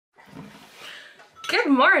Good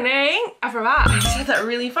morning, everyone. I said that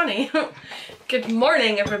really funny. Good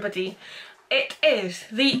morning, everybody. It is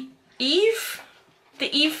the eve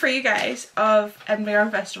for you guys of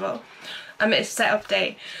Edinburgh Festival. It's set-up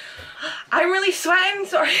day. I'm really sweating,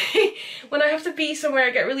 sorry. When I have to be somewhere,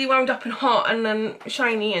 I get really wound up and hot and then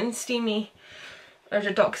shiny and steamy. There's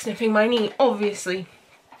a dog sniffing my knee, obviously.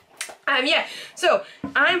 Yeah, so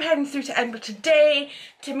I'm heading through to Edinburgh today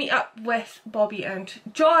to meet up with Bobby and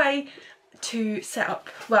Joy to set up,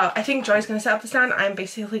 well, I think Joy's going to set up the stand. I'm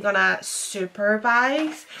basically going to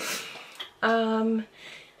supervise. I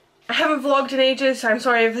haven't vlogged in ages, so I'm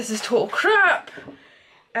sorry if this is total crap.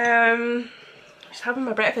 Just having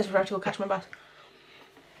my breakfast before I have to go catch my bus.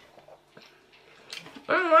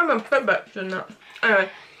 I don't know why my Fitbit's doing that. Anyway.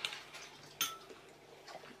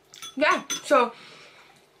 Yeah, so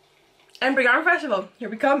Edinburgh Festival, here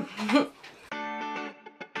we come.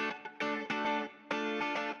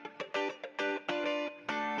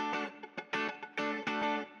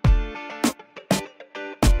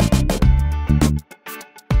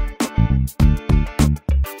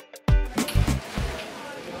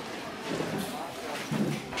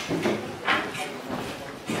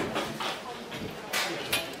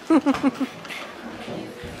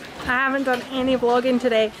 I haven't done any vlogging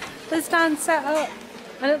today. The stand's set up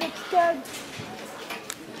and it looks good.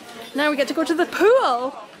 Now we get to go to the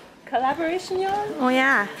pool. Collaboration, y'all? Oh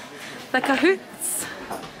yeah, the cahoots.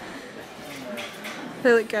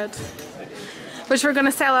 They look good. Which we're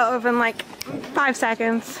gonna sell out of in like 5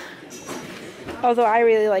 seconds. Although I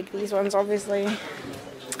really like these ones, obviously.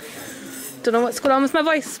 Don't know what's going on with my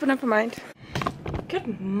voice, but never mind.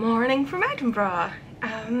 Good morning from Edinburgh.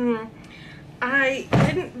 I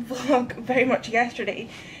didn't vlog very much yesterday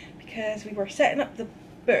because we were setting up the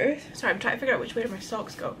booth. Sorry, I'm trying to figure out which way do my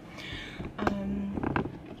socks go.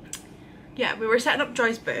 Yeah, we were setting up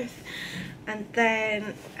Joy's booth and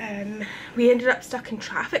then we ended up stuck in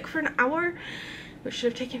traffic for an hour, which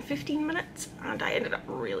should have taken 15 minutes, and I ended up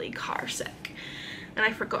really car sick. And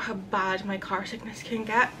I forgot how bad my car sickness can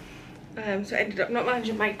get. So I ended up not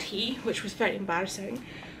managing my tea, which was very embarrassing.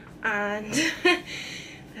 And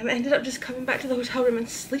I ended up just coming back to the hotel room and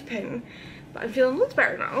sleeping. But I'm feeling loads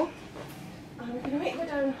better now. I'm gonna make my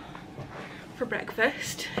down for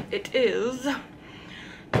breakfast. It is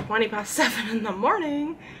 7:20 in the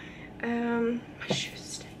morning. My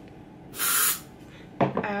shoes stink.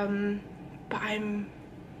 But I'm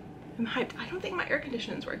hyped. I don't think my air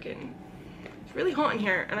conditioning's working. It's really hot in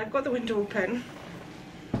here and I've got the window open.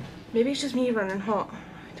 Maybe it's just me running hot.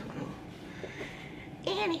 I don't know.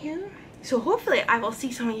 Anywho, so hopefully I will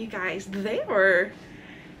see some of you guys there.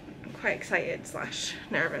 I'm quite excited slash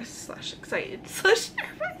nervous slash excited slash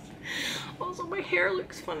nervous. Also my hair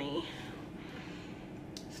looks funny.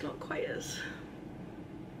 It's not quite as...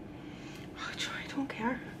 Oh, I don't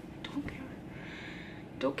care. Don't care.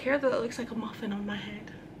 Don't care that it looks like a muffin on my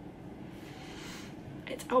head.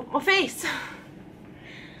 It's out my face.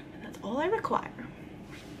 And that's all I require.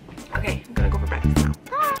 Okay, I'm gonna go for breakfast now.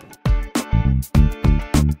 Ah!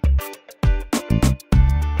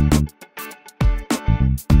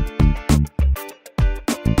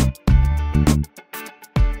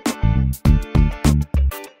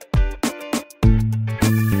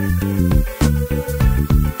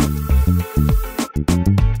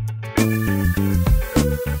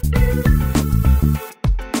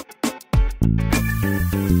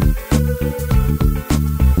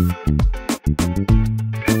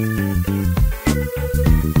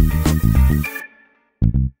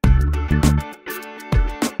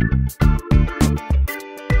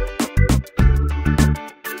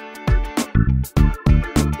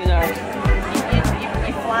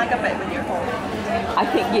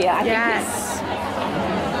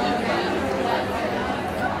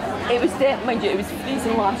 It was that, mind you, it was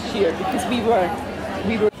freezing last year because we were.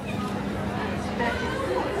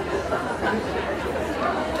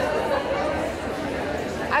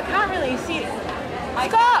 I can't really see.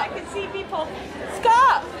 Scott! I can see people.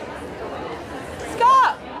 Scott!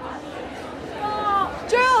 Scott! Scott!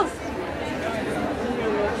 Jules!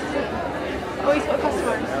 Oh, he's got a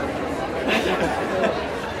customer.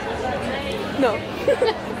 No.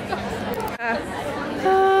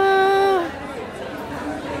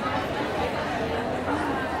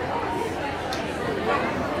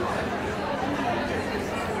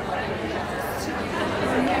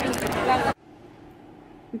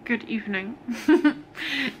 Good evening.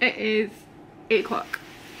 It is 8 o'clock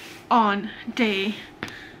on day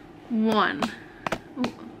one.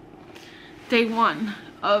 Ooh. Day one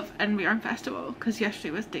of Edinburgh Festival, because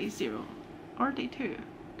yesterday was day 0 or day 2.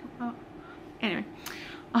 Don't know. Anyway,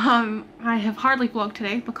 I have hardly vlogged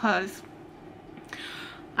today because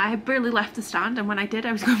I barely left the stand, and when I did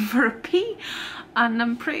I was going for a pee, and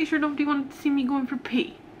I'm pretty sure nobody wanted to see me going for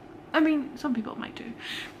pee. I mean, some people might do,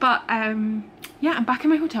 but yeah, I'm back in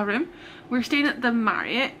my hotel room. We're staying at the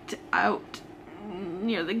Marriott out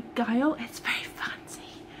near the Gyle. It's very fancy.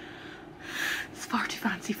 It's far too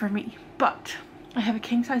fancy for me, but I have a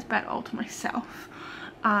king size bed all to myself,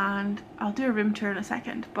 and I'll do a room tour in a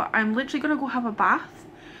second, but I'm literally gonna go have a bath.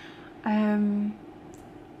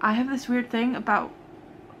 I have this weird thing about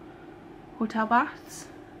hotel baths,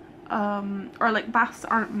 or like baths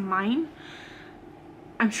aren't mine.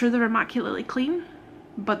 I'm sure they're immaculately clean,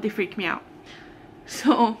 but they freak me out.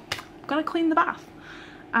 So I'm gonna clean the bath.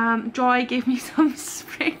 Joy gave me some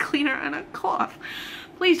spray cleaner and a cloth.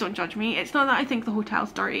 Please don't judge me. It's not that I think the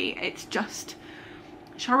hotel's dirty, it's just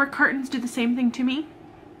shower curtains do the same thing to me.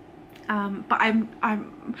 But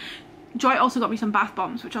Joy also got me some bath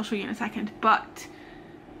bombs, which I'll show you in a second, but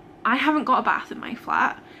I haven't got a bath in my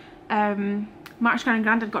flat. Mark's gran and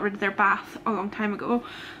granddad got rid of their bath a long time ago.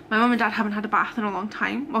 My mum and dad haven't had a bath in a long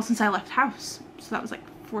time, well, since I left house, so that was like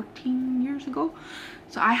 14 years ago.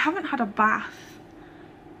 So I haven't had a bath.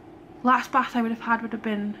 Last bath I would have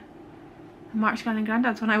been Mark's gran and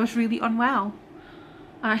granddad's when I was really unwell,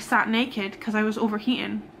 and I sat naked because I was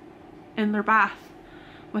overheating in their bath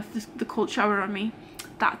with the cold shower on me.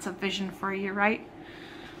 That's a vision for you, right?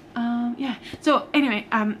 Yeah, so anyway,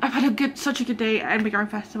 I've had such a good day at Edinburgh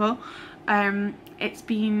Festival. It's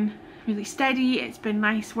been really steady. It's been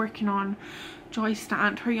nice working on Joy's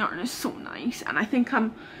stand. Her yarn is so nice, and I think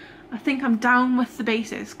I'm down with the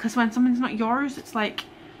bases, because when something's not yours, it's like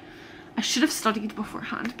I should have studied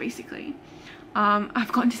beforehand, basically.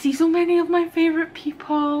 I've gotten to see so many of my favourite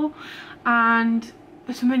people, and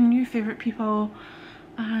so many new favourite people,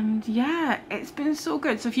 and yeah, it's been so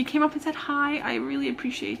good. So if you came up and said hi, I really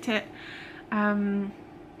appreciate it. Yeah,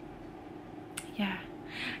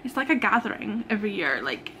 it's like a gathering every year,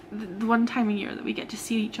 like the one time a year that we get to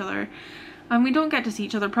see each other, and we don't get to see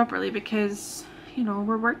each other properly because, you know,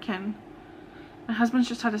 we're working. My husband's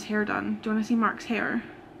just had his hair done. Do you want to see Mark's hair?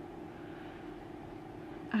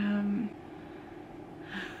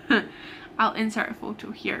 I'll insert a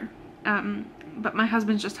photo here, but my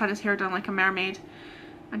husband's just had his hair done like a mermaid,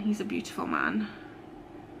 and he's a beautiful man.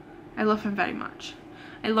 I love him very much.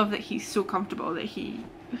 I love that he's so comfortable that he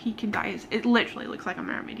can dye his, it literally looks like a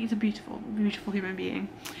mermaid. He's a beautiful, beautiful human being.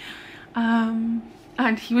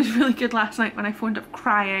 And he was really good last night when I phoned up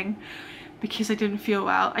crying because I didn't feel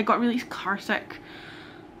well. I got really car sick.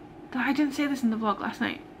 I didn't say this in the vlog last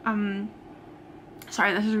night.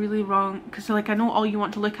 Sorry, this is really wrong, because like I know all you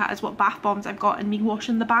want to look at is what bath bombs I've got and me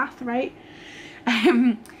washing the bath, right?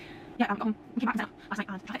 Yeah, we came back last night,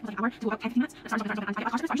 and it was like an hour to go about 10-15 minutes. It started open, and I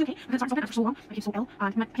got car sick, so I was okay, but it started open for so long, I became so ill, and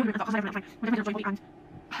I came over and thought, because I haven't had my joy, and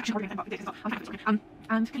actually hardly anything about it, I'll find out,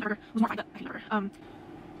 and Edinburgh was mortified that I came over.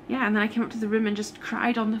 Yeah, and then I came up to the room and just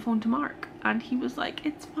cried on the phone to Mark, and he was like,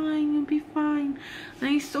 it's fine, you'll be fine. And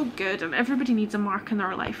he's so good, and everybody needs a Mark in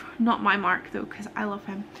their life. Not my Mark though, because I love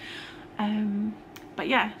him. But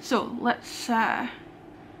yeah, so let's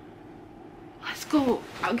go.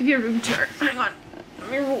 I'll give you a room tour. Hang on, let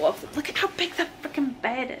me roll off. Look at how big the freaking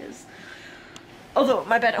bed is. Although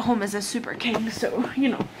my bed at home is a super king, so you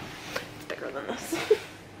know, it's bigger than this.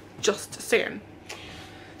 Just saying.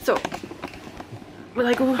 So will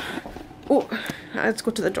I go? Oh, let's go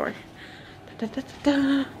to the door. Da, da, da,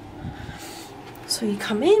 da. So you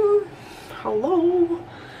come in. Hello.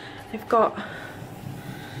 I've got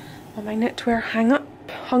all my knitwear hung up.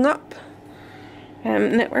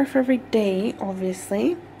 Knitwear for every day,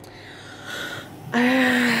 obviously.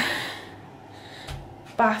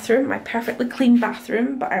 Bathroom, my perfectly clean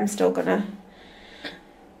bathroom, but I'm still gonna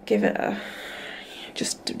give it a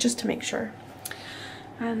just to make sure.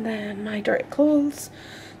 And then my dirty clothes,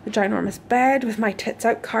 the ginormous bed with my tits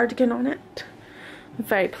out cardigan on it. I'm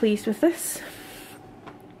very pleased with this.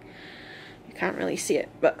 You can't really see it,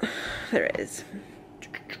 but there it is.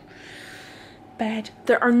 Bed.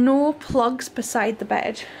 There are no plugs beside the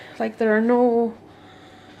bed. Like there are no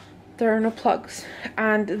plugs,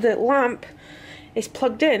 and the lamp is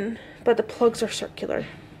plugged in, but the plugs are circular.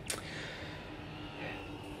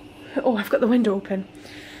 Oh, I've got the window open.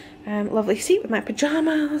 Lovely seat with my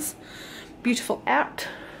pajamas, beautiful art,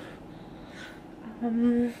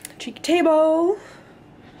 cheeky table,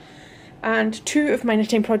 and 2 of my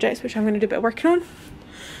knitting projects which I'm going to do a bit of working on.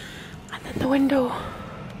 And then the window.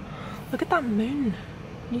 Look at that moon.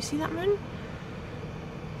 Can you see that moon?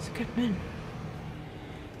 It's a good moon.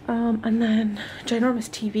 And then ginormous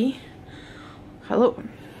TV. Hello.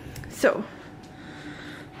 So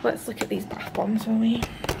let's look at these bath bombs, will we?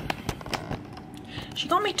 She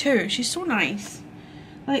got me 2. She's so nice.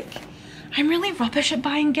 Like, I'm really rubbish at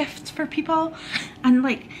buying gifts for people, and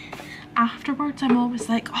like afterwards I'm always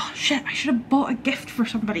like, oh shit, I should have bought a gift for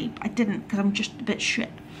somebody, but I didn't because I'm just a bit shit.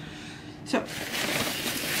 So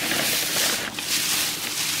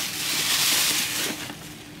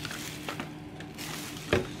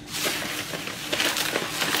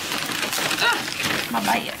my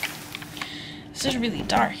bag. This is really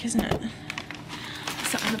dark, isn't it?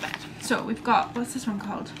 Sit on the bed. So we've got, what's this one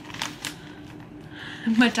called?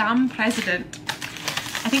 Madame President.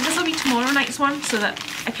 I think this will be tomorrow night's one so that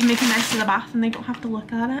I can make a mess of the bath and they don't have to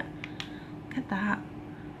look at it. Look at that.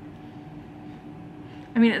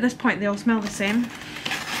 I mean, at this point they all smell the same. I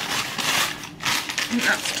think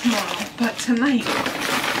that's tomorrow, but tonight,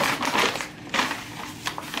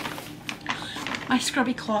 my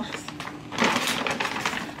scrubby cloth.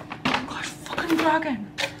 God, fucking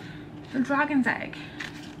dragon. The dragon's egg.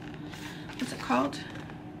 What's it called?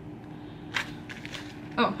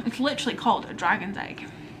 Oh, it's literally called a dragon's egg.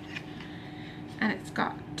 And it's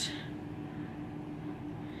got,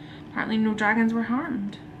 apparently no dragons were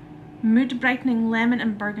harmed. Mood brightening lemon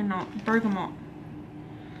and bergamot.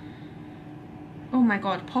 Oh my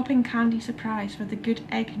god, popping candy surprise for the good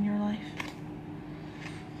egg in your life.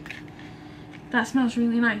 That smells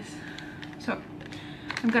really nice. So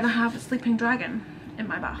I'm gonna have a sleeping dragon in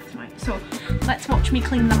my bath tonight. So let's watch me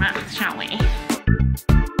clean the bath, shall we?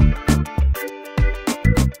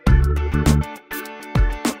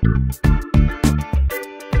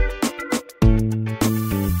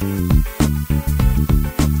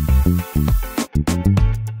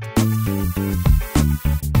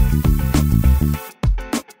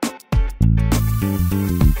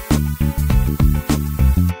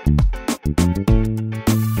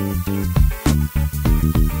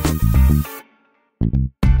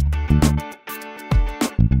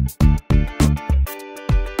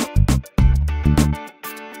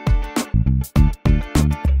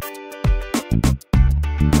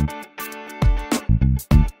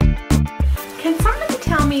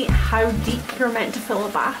 How deep you're meant to fill a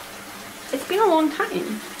bath. It's been a long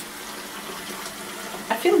time.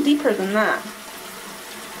 I feel deeper than that.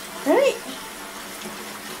 Right?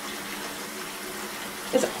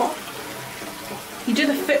 Is it hot? You do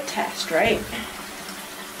the foot test, right?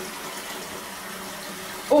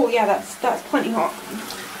 Oh yeah, that's plenty hot.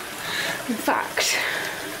 In fact,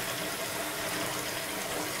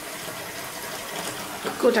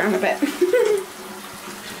 go down a bit.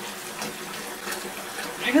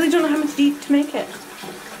 I really don't know how much deep to make it.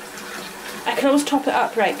 I can always top it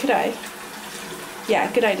up, right? Could I? Yeah,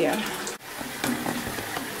 good idea.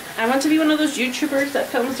 I want to be one of those YouTubers that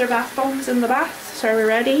films their bath bombs in the bath. So are we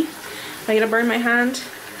ready? Am I gonna burn my hand?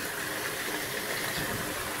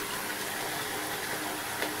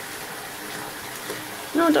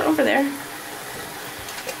 No, don't over there.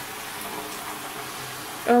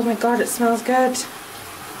 Oh my god, it smells good.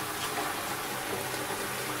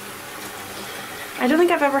 I don't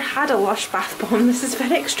think I've ever had a Lush bath bomb. This is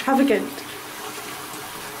very extravagant.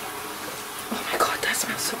 Oh my god, that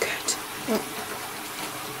smells so good. Oh.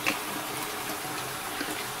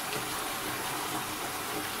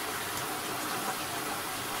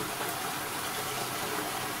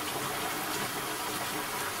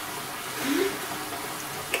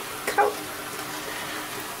 Go.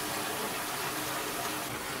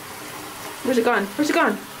 Where's it gone? Where's it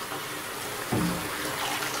gone?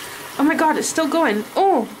 Oh my god, it's still going.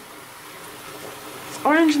 Oh! It's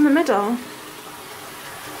orange in the middle.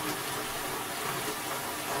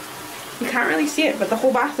 You can't really see it, but the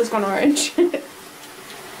whole bath has gone orange.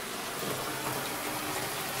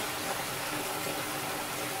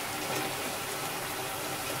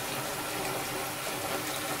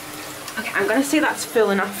 Okay, I'm gonna say that's full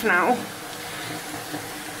enough now.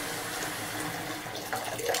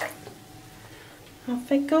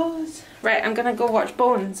 Off it goes. Right, I'm gonna go watch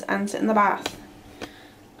Bones and sit in the bath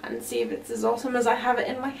and see if it's as awesome as I have it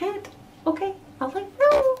in my head. Okay, I'll let you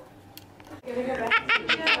know.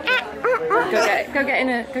 Go get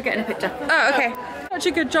in a picture. Oh, okay. Such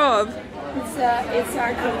a good job. It's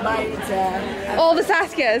our combined. All the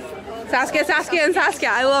Saskias. Saskia, Saskia, and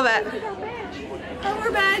Saskia. I love it.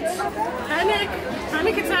 Our beds.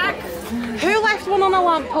 Panic attack. Who left one on a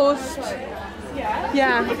lamppost?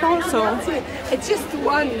 Yeah, I thought so. It's just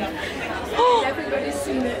one. Everybody's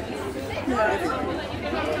seen it.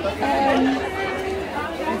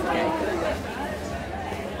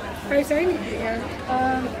 Very sorry. Yeah.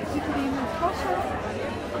 You could even wash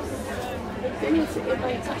it. They need to get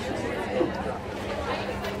my touches.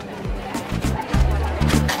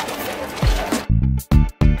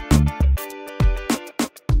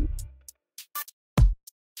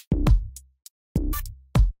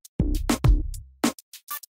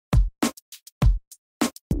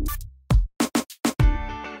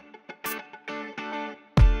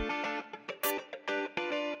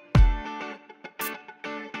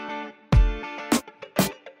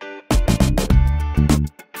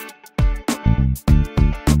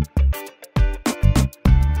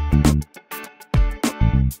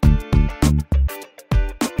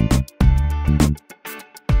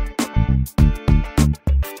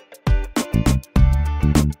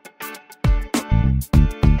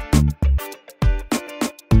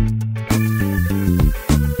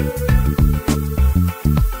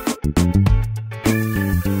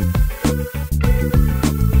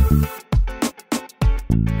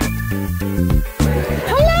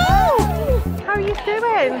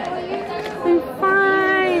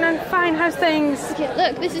 How's things? Okay,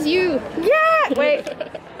 look, this is you. Yeah! Wait.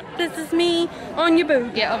 This is me on your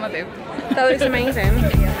boob. Yeah, on my boob. That looks amazing.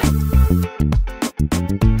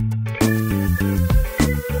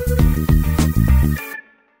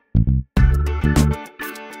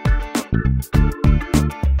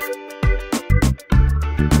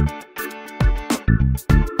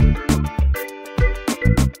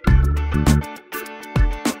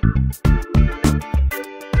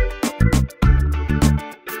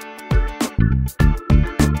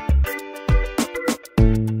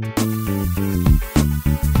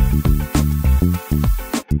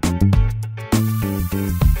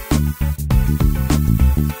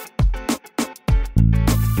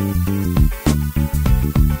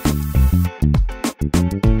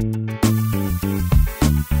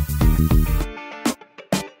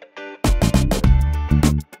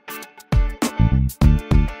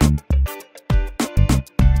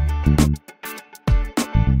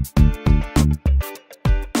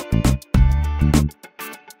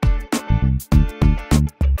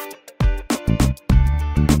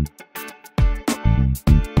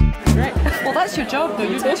 Well, that's your job though,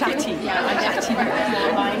 you're chatty. Yeah, I'm chatty.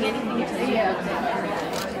 Buying anything.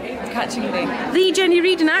 Catching The Jenny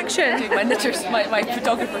Reid in action. my knitters, my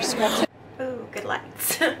photographer squatting. Oh, good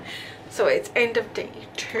lights. So it's end of day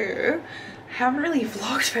 2. I haven't really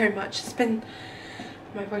vlogged very much. It's been,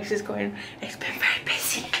 my voice is going, it's been very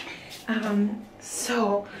busy.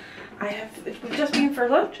 So we've just been for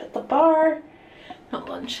lunch at the bar. Not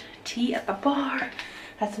lunch, tea at the bar.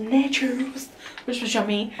 Had some nachos, which was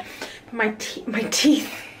yummy. My feet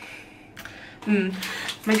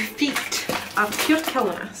are pure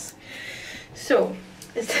killing us. So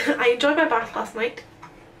I enjoyed my bath last night,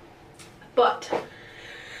 but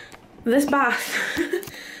this bath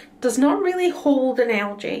does not really hold an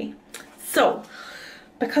algae. So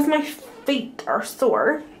because my feet are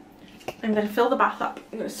sore, I'm going to fill the bath up.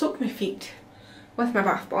 I'm going to soak my feet with my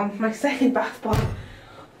bath bomb, my second bath bomb.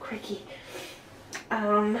 Cricky.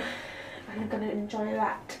 And I'm going to enjoy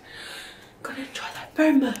that. I'm going to enjoy that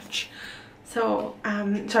very much. So,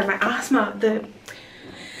 sorry, my asthma, the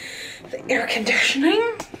air conditioning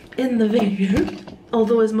in the venue,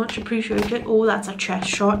 although is much appreciated. Oh, that's a chest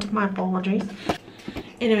shot, my apologies.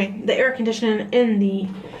 Anyway, the air conditioning in the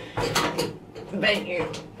venue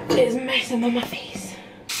is messing with my face.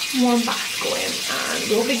 One bath going and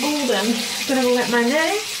we'll be golden. I'm gonna go get my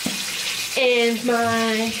nails and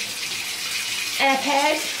my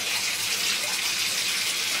iPad.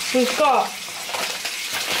 We've got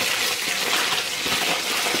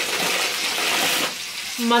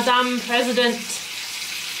Madame President,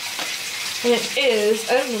 and it is,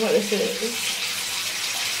 I don't know what this is,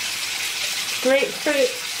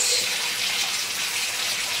 grapefruit,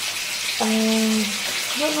 I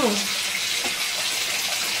don't know,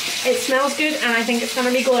 it smells good and I think it's going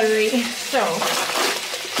to be glittery, so,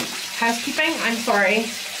 housekeeping, I'm sorry.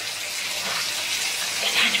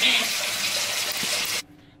 Get down a minute.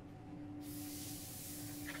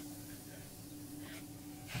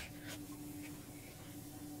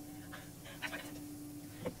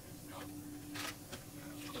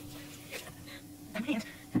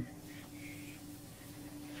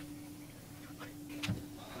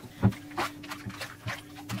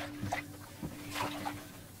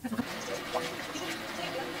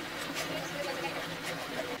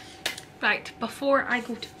 Right, before I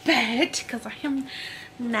go to bed, because I am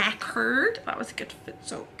knackered. That was a good foot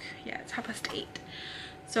soak. Yeah, it's 8:30.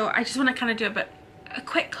 So I just want to kind of do a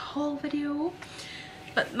quick haul video,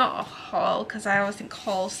 but not a haul because I always think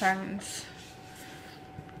haul sounds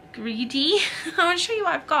greedy. I want to show you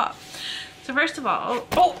what I've got. So first of all,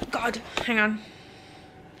 oh god, hang on.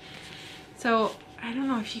 So I don't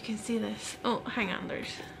know if you can see this. Oh, hang on,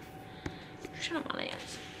 there's shut up my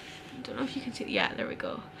lens. I don't know if you can see. Yeah, there we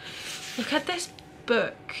go. Look at this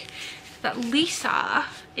book that Lisa,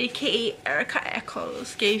 aka Erica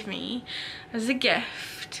Eccles, gave me as a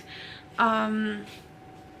gift. Cause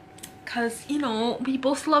you know we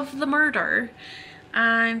both love the murder,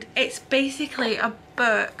 and it's basically a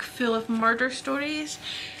book full of murder stories.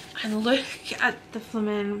 And look at the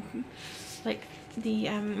flimin' like the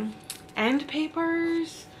end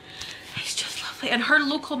papers. It's just lovely. And her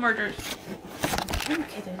local murders. Are you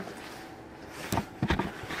kidding?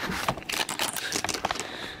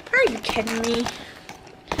 Are you kidding me?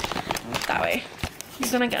 That way.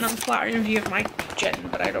 He's gonna get an unflattering view of my gin,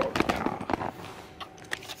 but I don't.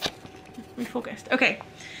 Refocused. Okay.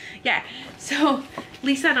 Yeah. So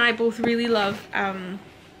Lisa and I both really love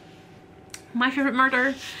My Favorite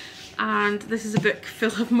Murder, and this is a book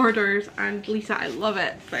full of murders, and Lisa, I love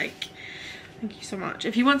it. Like, thank you so much.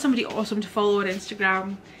 If you want somebody awesome to follow on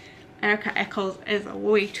Instagram, Erica Eccles is a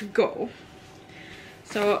way to go.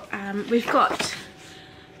 So we've got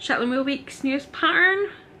Shetland Wheel Week's newest pattern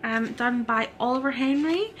done by Oliver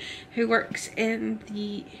Henry, who works in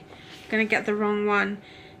the, gonna get the wrong one,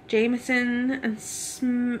 Jameson and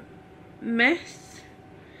Smith.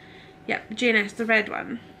 Yep, JNS, the red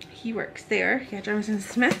one. He works there. Yeah, Jameson and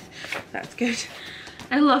Smith. That's good.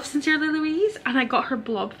 I love Sincerely Louise, and I got her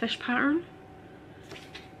blobfish pattern.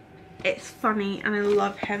 It's funny and I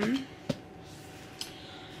love him.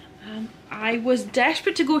 I was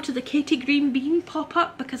desperate to go to the Katie Green Bean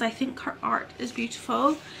pop-up because I think her art is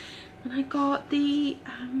beautiful, and I got the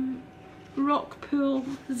rock pool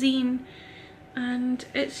zine, and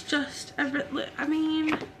it's just I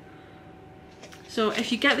mean, so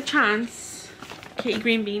if you get the chance, Katie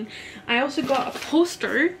Green Bean. I also got a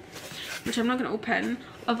poster, which I'm not going to open,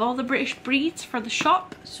 of all the British breeds for the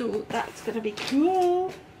shop, so that's going to be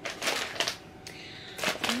cool.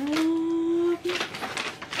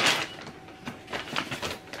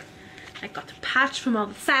 I got a patch from all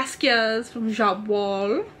the Saskias from Job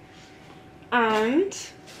Wall,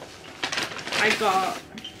 and I got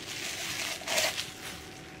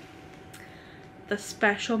the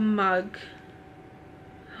special mug.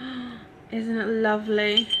 Isn't it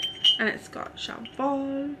lovely? And it's got Job Wall,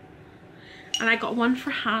 and I got one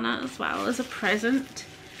for Hannah as well as a present.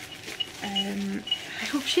 I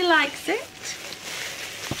hope she likes it.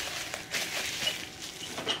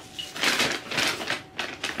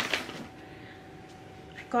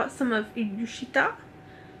 Got some of Yushita.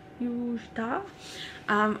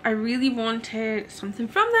 I really wanted something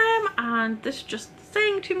from them, and this just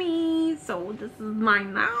sang to me, so this is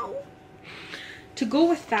mine now. To go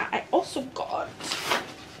with that, I also got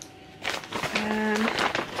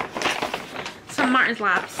some Martin's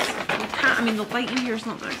Labs. I mean, the lighting here is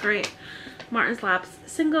not that great. Martin's Labs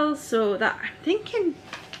singles, so that I'm thinking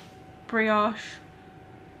brioche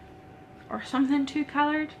or something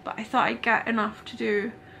 2-coloured, but I thought I'd get enough to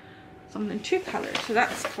do something 2-coloured, so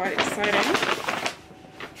that's quite exciting.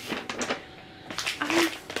 And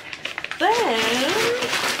then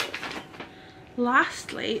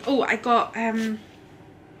lastly, oh, I got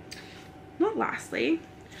not lastly,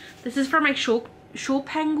 this is for my show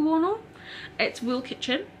penguono. It's Wool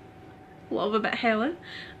Kitchen, love a bit Helen.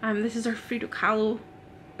 This is our Frida Kahlo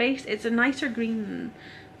base. It's a nicer green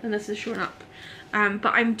than this is showing up.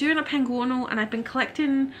 But I'm doing a penguono, and I've been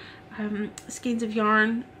collecting skeins of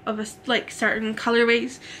yarn of like certain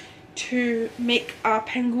colorways to make a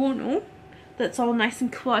penguono that's all nice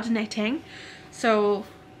and quad knitting. So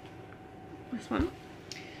this one,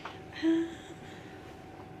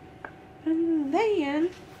 and then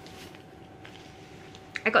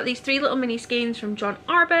I got these 3 little mini skeins from John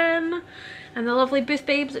Arbin and the lovely Booth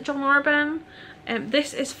Babes at John Arbin.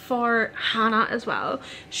 This is for Hannah as well.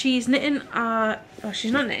 She's knitting well,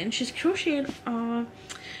 she's not knitting, she's crocheting a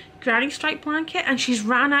granny stripe blanket, and she's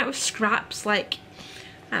ran out of scraps. Like,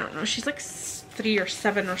 I don't know, she's like 3 or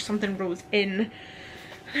 7 or something rows in,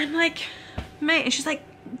 and I'm like, mate, and she's like,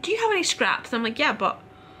 do you have any scraps? I'm like, yeah, but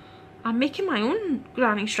I'm making my own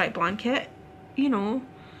granny stripe blanket, you know,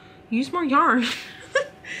 use more yarn.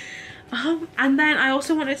 And then I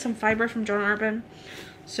also wanted some fibre from John Arbin,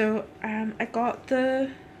 so I got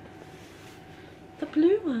the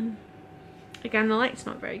blue one. Again, the light's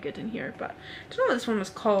not very good in here, but I don't know what this one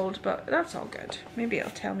was called, but that's all good. Maybe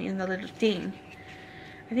it'll tell me in the little thing.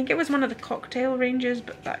 I think it was one of the cocktail ranges,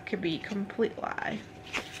 but that could be a complete lie.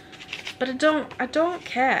 But I don't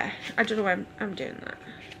care. I don't know why I'm doing that.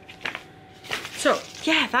 So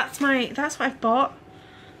yeah, that's what I've bought,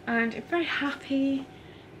 and I'm very happy.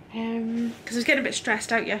 Because I was getting a bit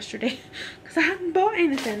stressed out yesterday because I hadn't bought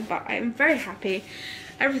anything, but I'm very happy.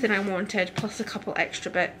 Everything I wanted, plus a couple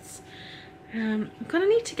extra bits. I'm gonna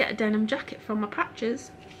need to get a denim jacket from my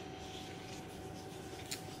patches.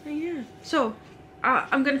 But yeah, so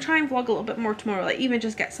I'm gonna try and vlog a little bit more tomorrow, like even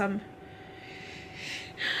just get some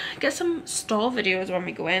stall videos when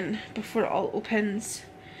we go in before it all opens.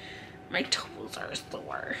 My toes are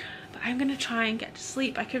sore, but I'm gonna try and get to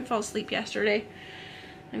sleep. I couldn't fall asleep yesterday.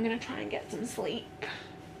 I'm gonna try and get some sleep.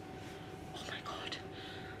 Oh my god,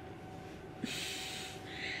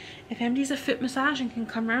 anybody's a foot massage and can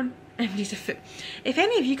come around, if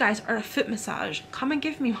any of you guys are a foot massage, come and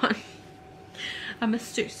give me one. A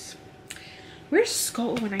masseuse. Where's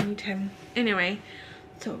Scott when I need him? Anyway,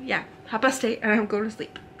 so yeah, have a stay and I'm going to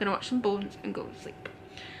sleep. I'm gonna watch some Bones and go to sleep.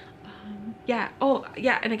 Yeah, oh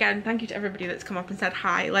yeah, and again, thank you to everybody that's come up and said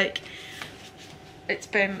hi. Like, it's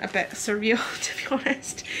been a bit surreal, to be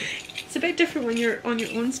honest. It's a bit different when you're on your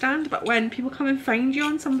own stand, but when people come and find you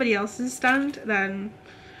on somebody else's stand, then...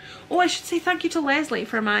 Oh, I should say thank you to Leslie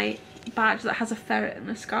for my badge that has a ferret and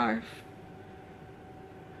a scarf.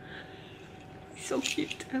 He's so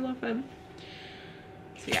cute, I love him.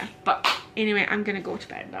 So yeah, but anyway, I'm gonna go to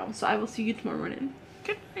bed now, so I will see you tomorrow morning.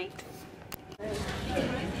 Good night.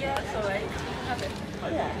 Yeah, that's alright. Have it.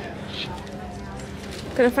 Yeah.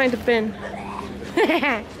 Gonna find a bin.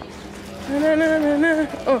 No, no, no, no, no.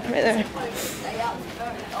 Oh, right there.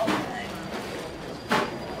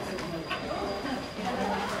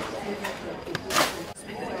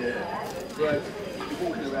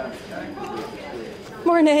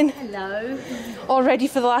 Morning. Hello. All ready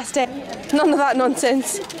for the last day. None of that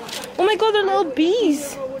nonsense. Oh my god, they're little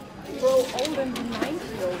bees.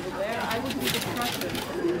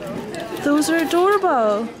 Those are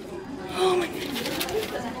adorable. Oh my god.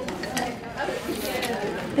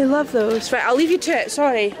 I love those. Right, I'll leave you to it,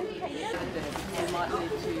 sorry. You might need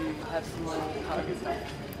to have some more colour and stuff.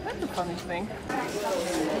 That's a funny thing.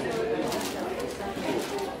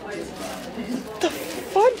 The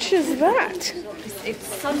fudge is that? It's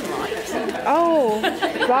sunlight. Oh,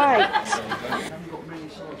 right.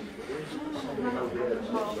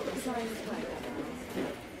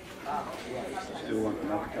 Still want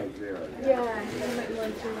another Coke Zero? Yeah, you might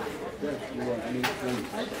want to. You want any food?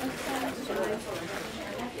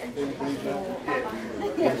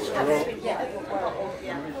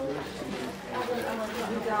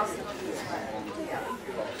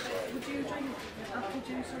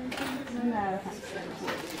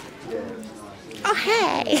 Oh,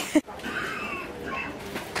 hey.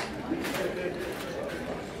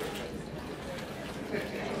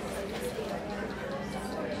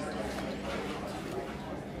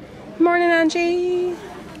 Morning, Angie.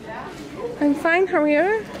 I'm fine, how are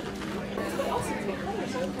you?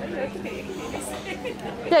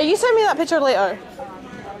 Yeah, you send me that picture later.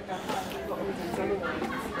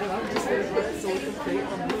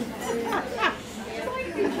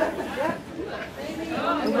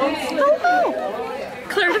 Oh,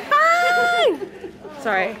 clear to fine.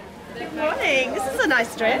 Sorry. Good morning. This is a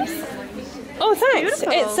nice dress. Oh, thanks.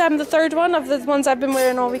 Beautiful. It's the third one of the ones I've been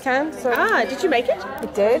wearing all weekend. So. Ah, did you make it? I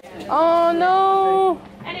did. Oh no.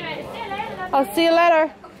 I'll see you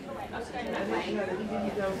later.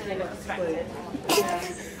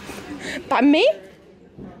 By me? I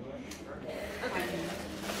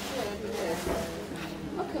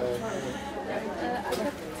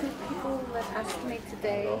got 2 people that asked me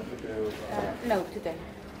today. No, today.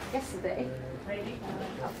 Yesterday.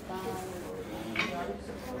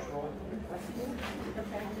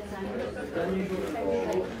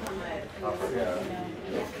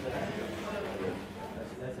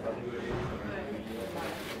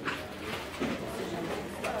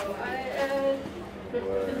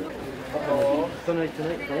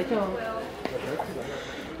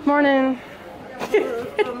 Morning.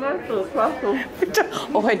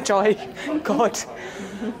 Oh, enjoy. God.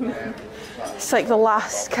 It's like the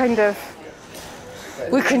last kind of,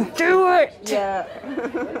 we can do it. Yeah.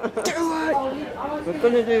 Do it. We're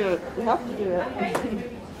gonna do it. We have to do it.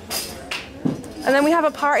 And then we have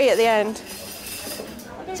a party at the end.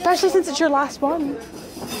 Especially since it's your last one.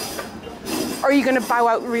 Or are you going to bow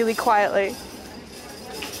out really quietly?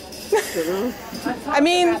 I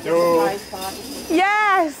mean,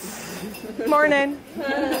 yes. Morning.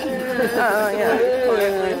 Oh, yeah.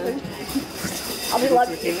 I'll be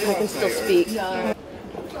lucky if I can still speak.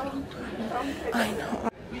 I know.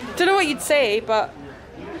 Don't know what you'd say, but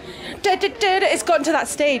it's gotten to that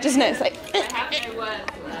stage, isn't it? It's like.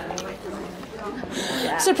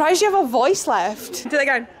 Surprised you have a voice left. Do that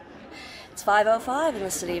again. It's 5:05 in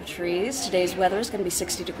the City of Trees. Today's weather is going to be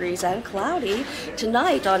 60 degrees and cloudy.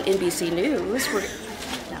 Tonight on NBC News, we're...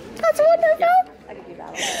 No. That's wonderful. Yeah, I can do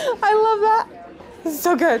that. I love that. This is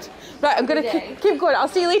so good. Right, I'm going to keep going. I'll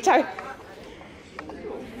see you later.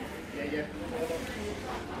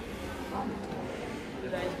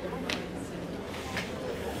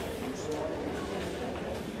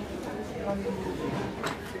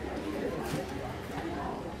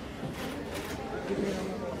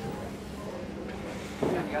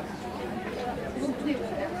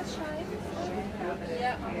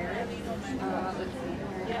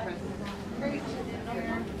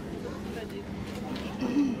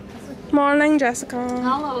 Morning, Jessica.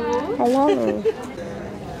 Hello. Hello.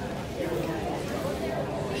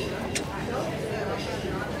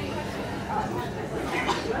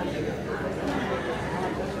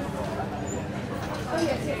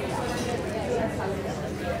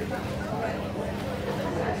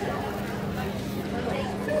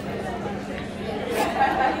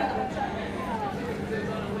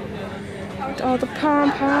 All the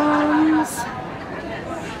pom-poms.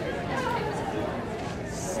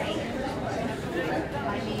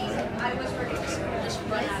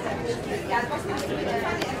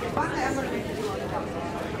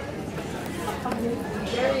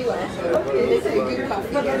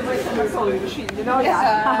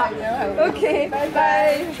 Okay,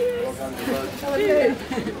 bye-bye.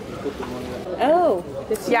 Oh,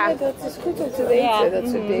 Ja. Dat is goed om te weten, dat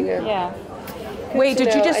soort dingen. yeah. Wait, did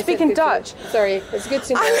you No, just I speak said in good to- Dutch? Sorry, it's good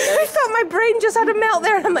to know. I thought my brain just had a melt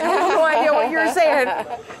there and I'm like, I have no idea what you're saying.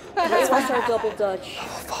 That's what's our double Dutch.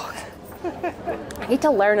 I need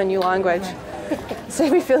to learn a new language.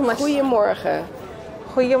 Save me feeling like Goedemorgen.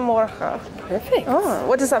 Goedemorgen. Perfect. Oh,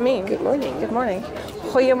 what does that mean? Good morning. Good morning.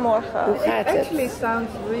 Goedemorgen. Hoe gaat het? Sounds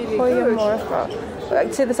really Goedemorgen.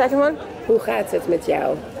 Say the second one. Hoe gaat het met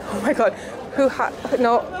jou? Oh my god. Hoe gaat?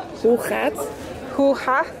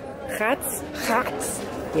 Gaat.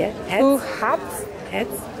 Ja, Hoe gaat het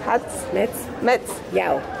het met met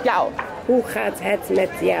jou. jou? Hoe gaat het met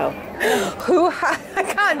jou? Hoe gaat? I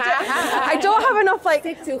can't. I don't have enough like.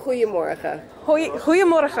 Stick to goedemorgen.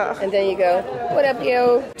 Goedemorgen. And then you go, what up,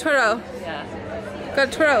 yo? Twirl.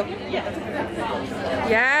 Got twirl.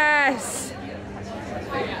 Yes.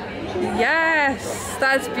 Yes.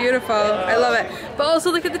 That's beautiful. I love it. But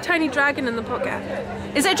also look at the tiny dragon in the pocket.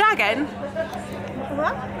 Is it a dragon?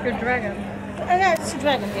 What? Your dragon. Yeah, it's a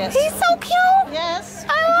dragon, yes. He's so cute. Yes.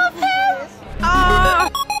 I love him. Ah.